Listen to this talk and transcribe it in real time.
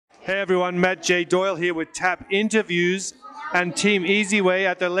Hey everyone, Matt J. Doyle here with Tap Interviews and Team Easyway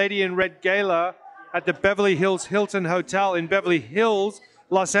at the Lady in Red Gala at the Beverly Hills Hilton Hotel in Beverly Hills,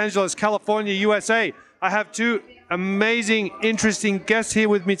 Los Angeles, California, USA. I have two amazing, interesting guests here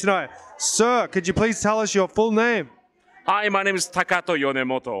with me tonight. Sir, could you please tell us your full name? Hi, my name is Takato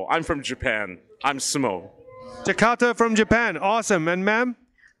Yonemoto. I'm from Japan. I'm sumo. Takato from Japan. Awesome. And ma'am?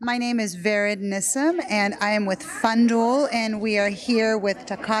 My name is Nisim, and I am with Doyle, and we are here with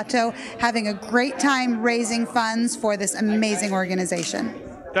Takato having a great time raising funds for this amazing organization.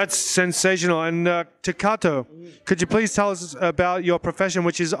 That's sensational. And Takato, could you please tell us about your profession,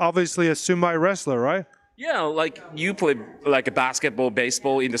 which is obviously a sumo wrestler, right? Yeah, like you play like a basketball,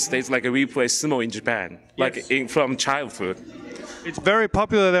 baseball in the States, like we play sumo in Japan, like from childhood. It's very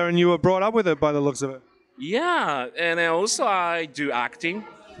popular there, and you were brought up with it by the looks of it. Yeah, and then also I do acting.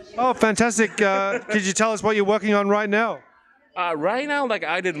 Oh, fantastic. Could you tell us what you're working on right now? Right now, like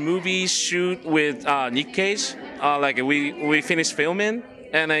I did a movie shoot with Nick Cage. Like we finished filming,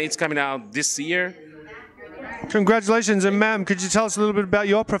 and it's coming out this year. Congratulations. And ma'am, could you tell us a little bit about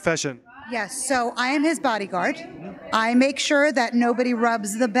your profession? Yes, so I am his bodyguard. I make sure that nobody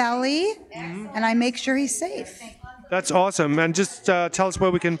rubs the belly, and I make sure he's safe. That's awesome. And just tell us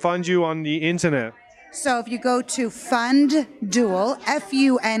where we can find you on the internet. So if you go to Doyle,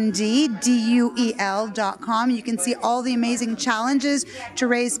 FUNDDUEL.com, you can see all the amazing challenges to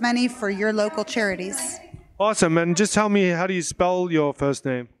raise money for your local charities. Awesome. And just tell me, how do you spell your first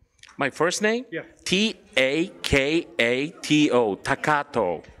name? My first name? Yeah. Takato.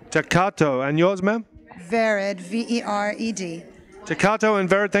 Takato. Takato. And yours, ma'am? Vered, Vered. Takato and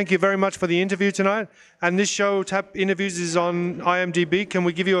Vered, thank you very much for the interview tonight. And this show, Tap Interviews, is on IMDb. Can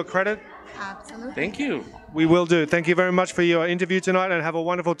we give you a credit? Absolutely. Thank you. We will do. Thank you very much for your interview tonight, and have a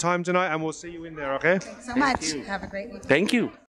wonderful time tonight, and we'll see you in there, okay? Thanks so much. Have a great week. Thank you.